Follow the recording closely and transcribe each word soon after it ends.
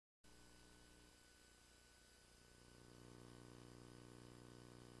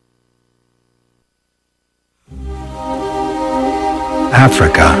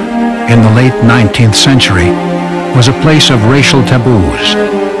Africa, in the late 19th century, was a place of racial taboos.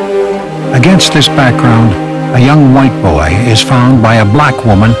 Against this background, a young white boy is found by a black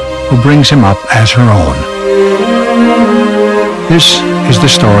woman who brings him up as her own. This is the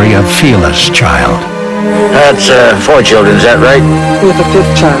story of Fiela's child. That's 4 children, is that right? We have a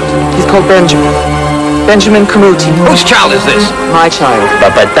 5th child. He's called Benjamin. Benjamin Kamuti. Whose child is this? My child.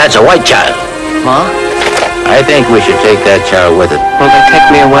 But that's a white child. Ma? I think we should take that child with us. Will they take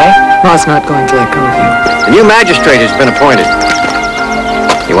me away? Ma's not going to let go of you. The new magistrate has been appointed.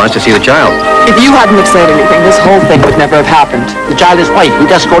 He wants to see the child. If you hadn't have said anything, this whole thing would never have happened. The child is white. He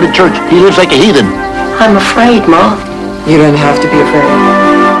doesn't go to church. He lives like a heathen. I'm afraid, Ma. You don't have to be afraid.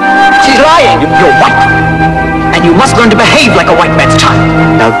 She's lying. You're white. And you must learn to behave like a white man's child.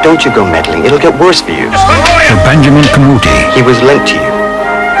 Now, don't you go meddling. It'll get worse for you. For Benjamin Kamuti, He was lent to you.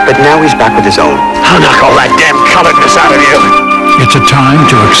 But now he's back with his own. I'll knock all that damn coloredness out of you. it's a time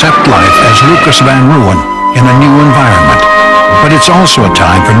to accept life as Lucas Van Ruin in a new environment. But it's also a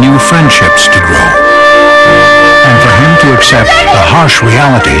time for new friendships to grow. And for him to accept the harsh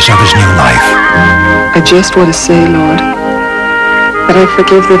realities of his new life. I just want to say, Lord, that I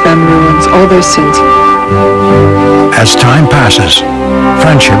forgive the Van Ruins all their sins. As time passes,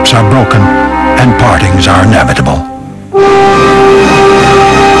 friendships are broken and partings are inevitable.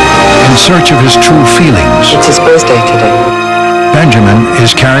 In search of his true feelings, It's his birthday today. Benjamin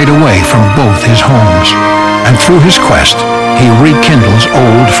is carried away from both his homes, and through his quest, he rekindles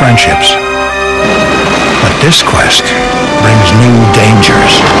old friendships. But this quest brings new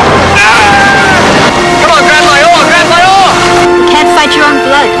dangers. Come on, Grand Lyon! Grand Lyon! You can't fight your own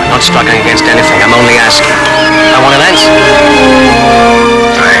blood. I'm not struggling against anything. I'm only asking. I want an answer.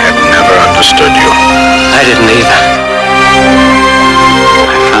 I have never understood you. I didn't either.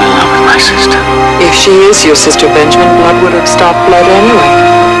 I fell in love with my sister. If she is your sister, Benjamin, blood would have stopped blood anyway.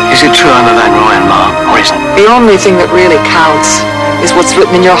 Is it true I'm a Van Ruin, Mom? Or isn't it? The only thing that really counts is what's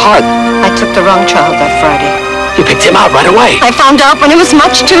written in your heart. I took the wrong child that Friday. You picked him out right away. I found out when it was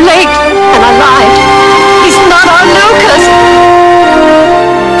much too late, and I lied. He's not our Lucas.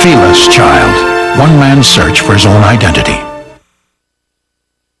 Fiela's child, one man's search for his own identity.